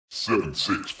Seven,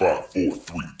 six, five, four,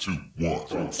 three, two, one.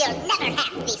 You'll never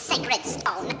have the sacred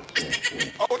stone.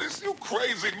 Oh, this you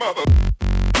crazy mother.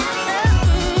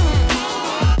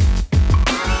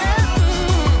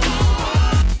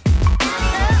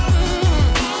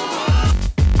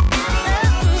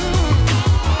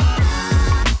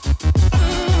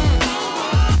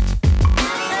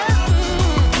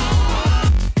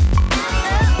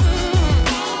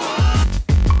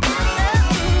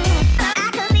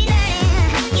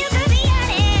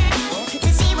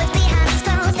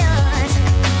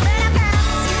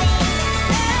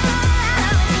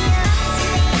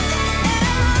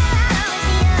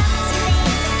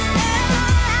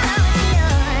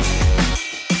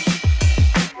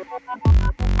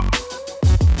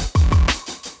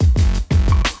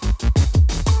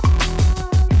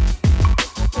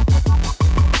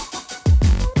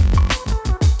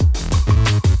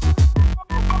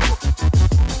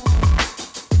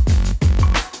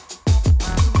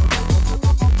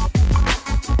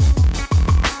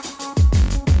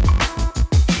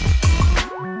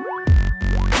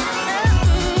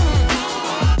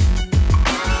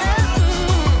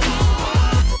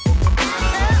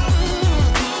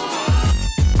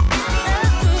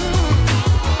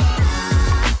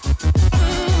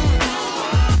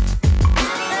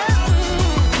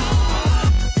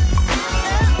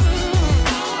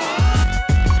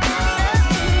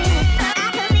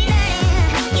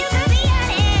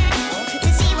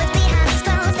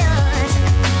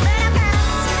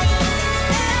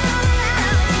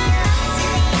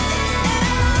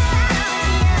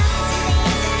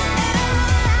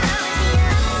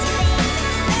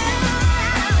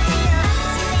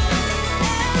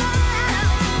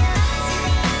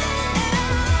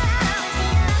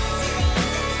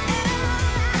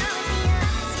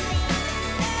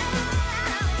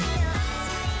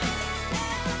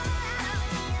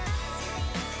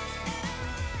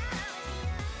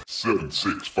 Seven,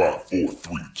 six, five, four,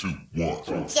 three, two, one.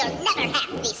 You'll never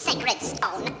have the sacred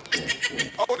stone.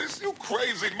 Oh, this you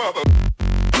crazy mother.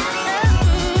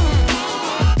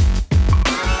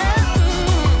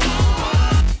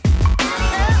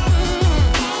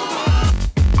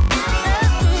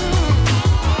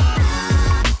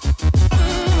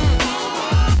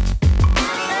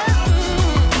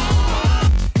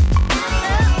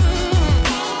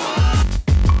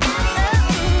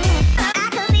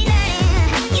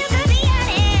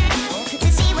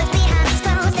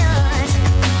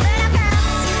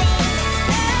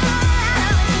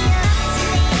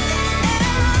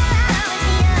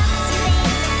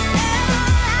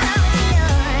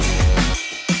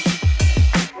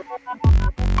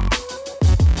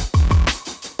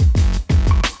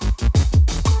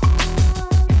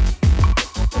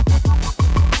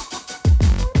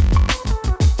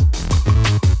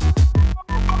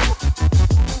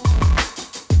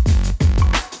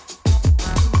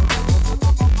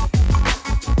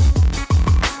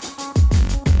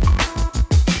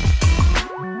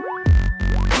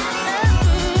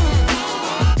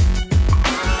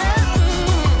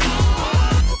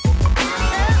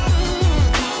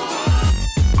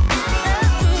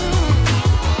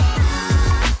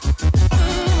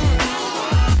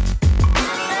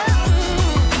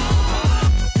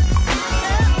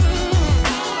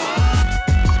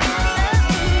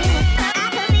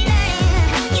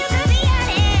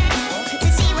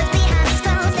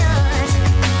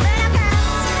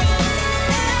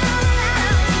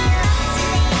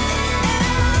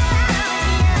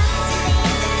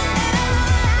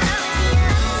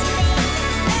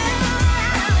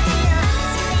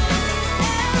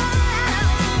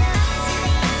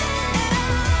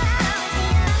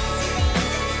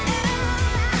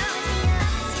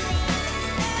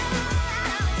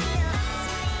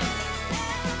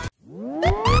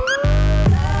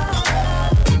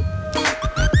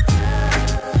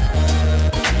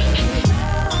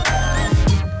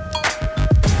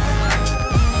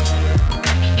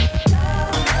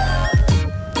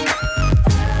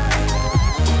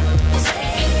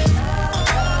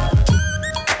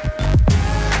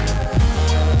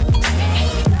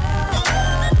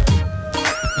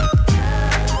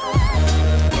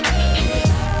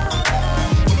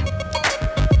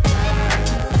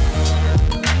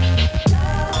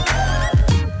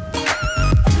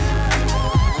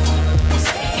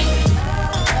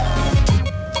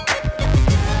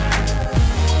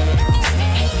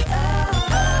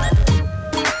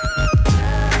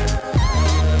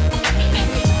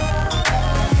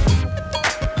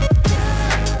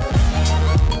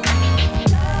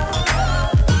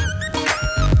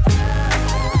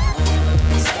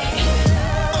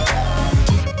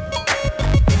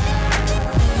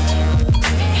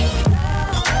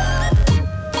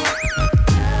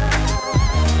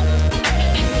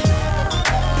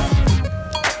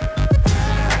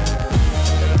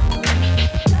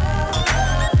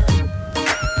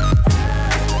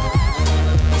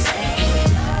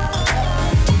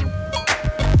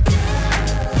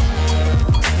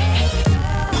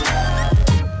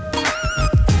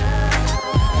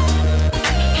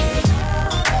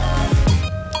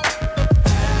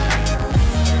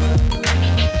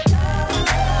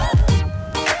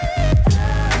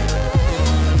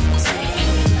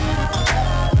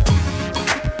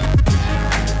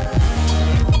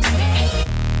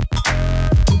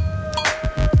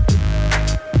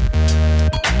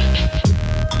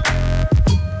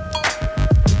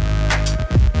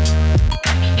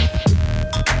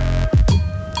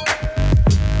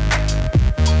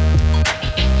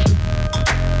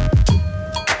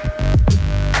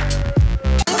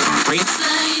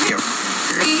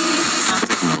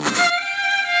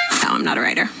 I'm not a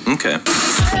writer. Okay.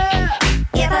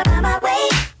 If I find my way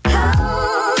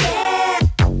home, yeah.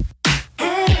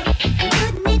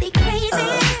 Wouldn't it be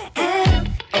crazy?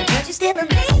 Would you still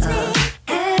amaze me?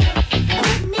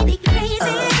 Wouldn't it be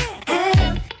crazy?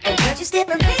 Would you still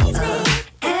amaze me?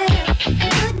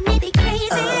 Wouldn't it be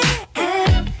crazy?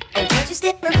 Would you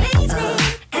still amaze me?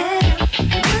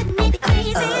 Wouldn't it be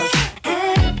crazy?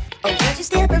 Would you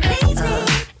still amaze me?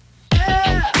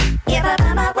 If I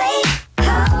find my way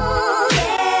home,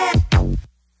 yeah.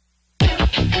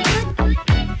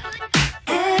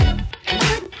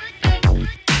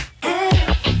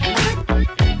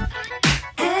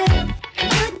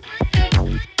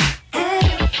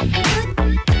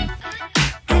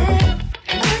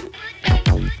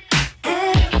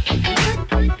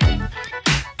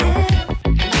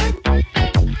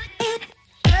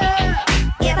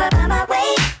 If I find my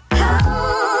way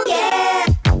home, yeah.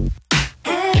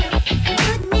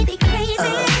 Wouldn't it be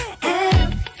crazy?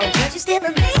 Would you still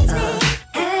amaze me?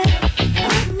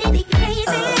 Wouldn't it be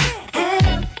crazy?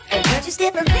 Would you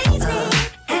still amaze me?